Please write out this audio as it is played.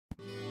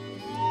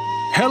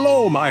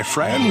Hello, my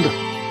friend.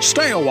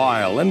 Stay a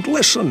while and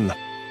listen.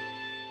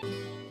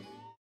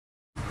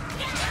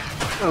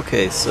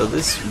 Okay, so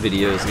this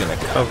video is going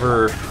to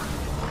cover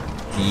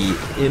the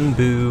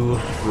Imbue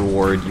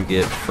reward you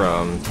get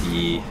from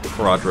the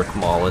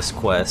Resurrected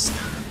quest,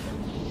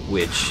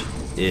 which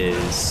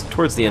is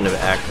towards the end of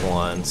Act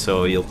 1.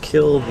 So you'll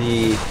kill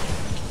the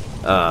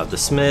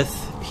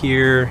smith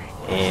here,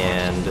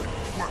 and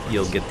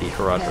you'll get the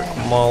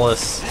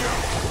Resurrected.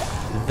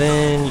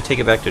 Then you take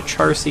it back to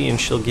Chari, and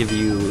she'll give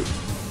you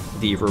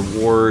the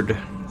reward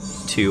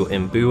to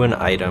imbue an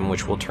item,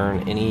 which will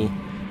turn any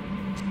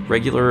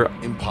regular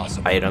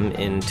item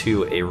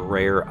into a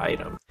rare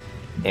item.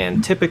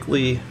 And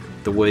typically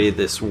the way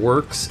this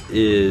works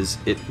is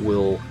it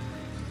will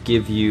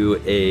give you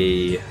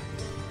a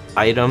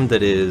item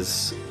that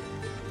is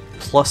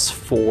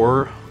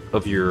 +4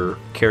 of your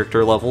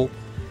character level.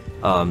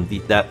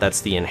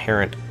 That's the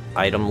inherent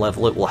item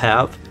level it will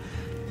have.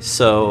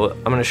 So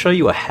I'm going to show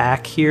you a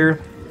hack here.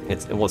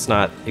 It's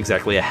not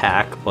exactly a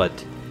hack, but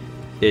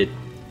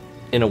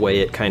in a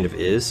way it kind of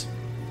is.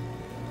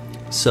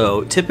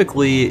 So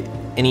typically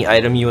any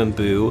item you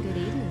imbue,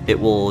 it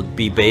will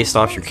be based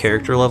off your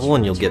character level,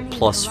 and you'll get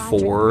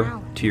 +4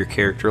 to your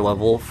character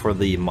level for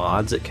the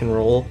mods it can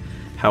roll.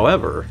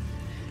 However,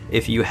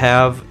 if you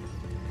have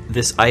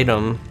this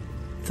item,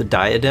 the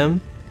diadem,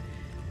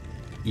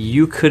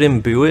 you could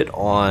imbue it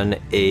on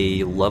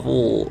a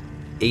level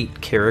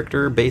 8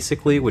 character,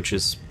 basically, which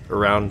is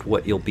around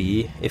what you'll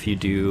be if you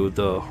do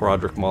the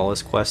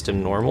Resurrected quest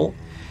in normal.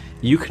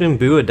 You can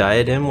imbue a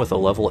diadem with a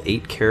level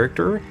 8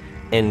 character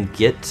and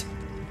get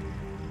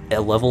a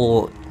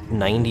level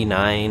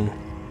 99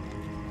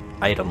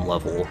 item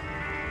level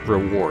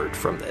reward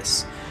from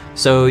this.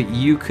 So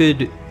you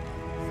could,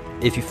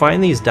 if you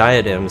find these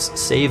diadems,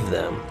 save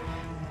them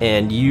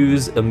and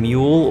use a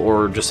mule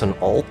or just an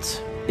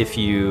alt if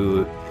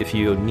you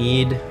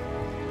need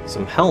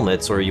some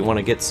helmets, or you want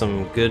to get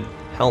some good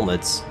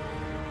helmets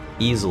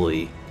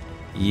easily.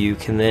 You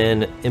can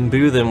then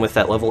imbue them with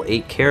that level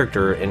 8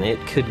 character, and it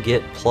could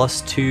get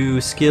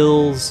 +2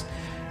 skills,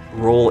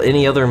 roll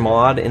any other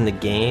mod in the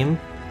game.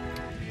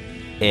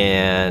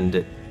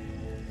 And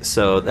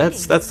so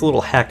that's the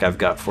little hack I've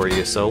got for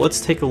you. So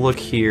let's take a look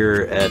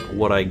here at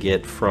what I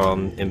get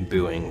from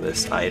imbuing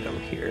this item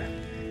here.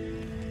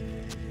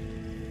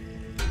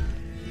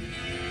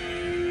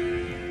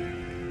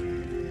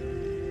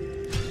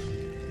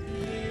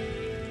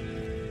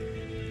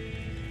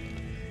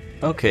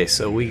 Okay,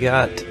 so we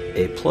got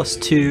a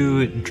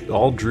 +2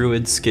 all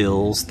druid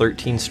skills,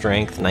 13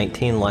 strength,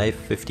 19 life,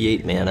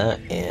 58 mana,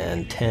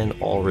 and 10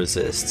 all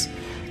resists.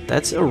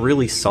 That's a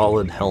really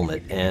solid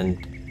helmet,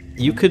 and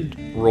you could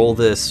roll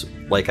this,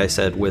 like I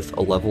said, with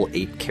a level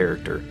 8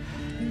 character.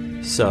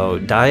 So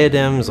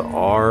diadems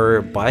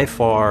are by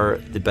far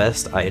the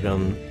best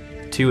item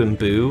to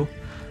imbue,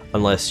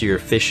 unless you're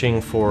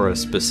fishing for a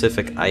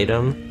specific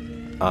item,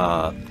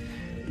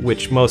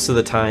 which most of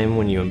the time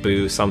when you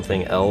imbue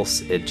something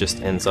else, it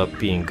just ends up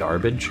being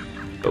garbage.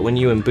 But when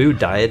you imbue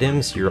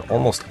diadems, you're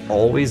almost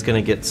always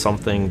going to get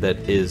something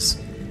that is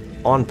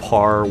on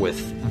par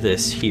with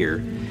this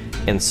here.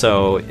 And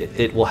so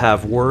it will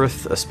have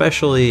worth,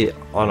 especially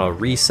on a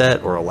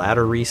reset or a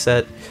ladder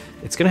reset.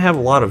 It's going to have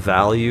a lot of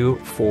value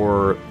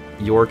for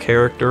your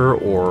character,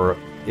 or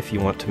if you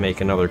want to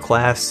make another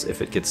class,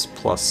 if it gets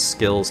plus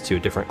skills to a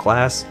different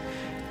class,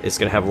 it's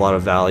going to have a lot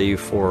of value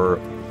for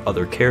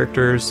other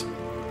characters.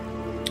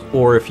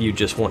 Or if you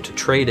just want to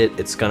trade it,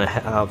 it's going to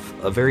have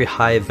a very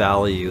high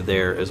value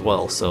there as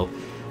well. So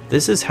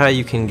this is how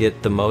you can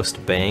get the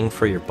most bang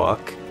for your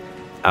buck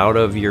out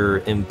of your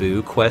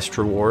Imbue Quest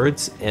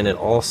rewards, and it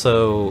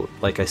also,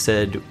 like I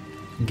said,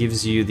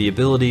 gives you the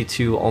ability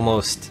to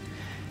almost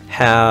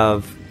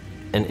have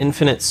an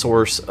infinite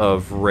source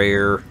of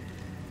rare,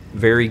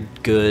 very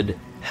good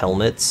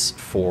helmets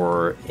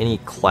for any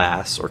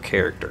class or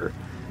character.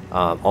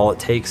 All it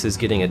takes is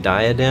getting a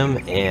diadem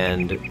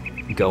and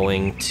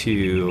going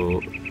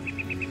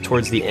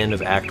towards the end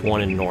of Act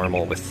 1 in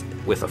normal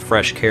with a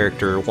fresh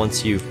character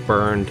once you've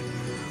burned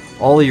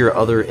all your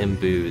other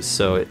imbues.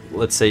 So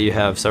let's say you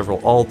have several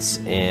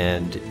alts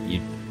and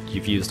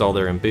you've used all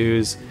their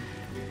imbues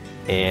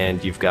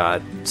and you've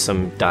got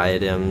some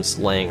diadems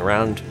laying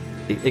around.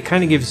 It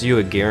kind of gives you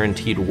a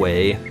guaranteed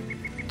way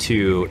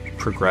to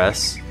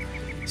progress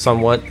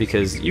somewhat,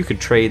 because you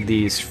could trade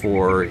these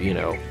for, you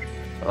know,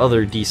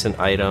 other decent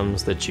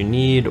items that you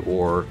need,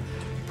 or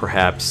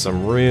perhaps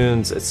some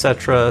runes,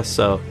 etc.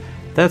 So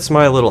that's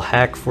my little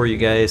hack for you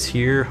guys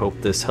here.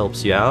 Hope this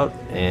helps you out,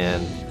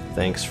 and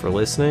thanks for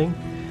listening.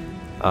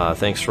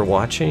 Thanks for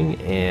watching,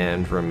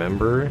 and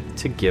remember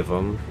to give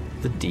them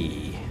the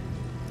D.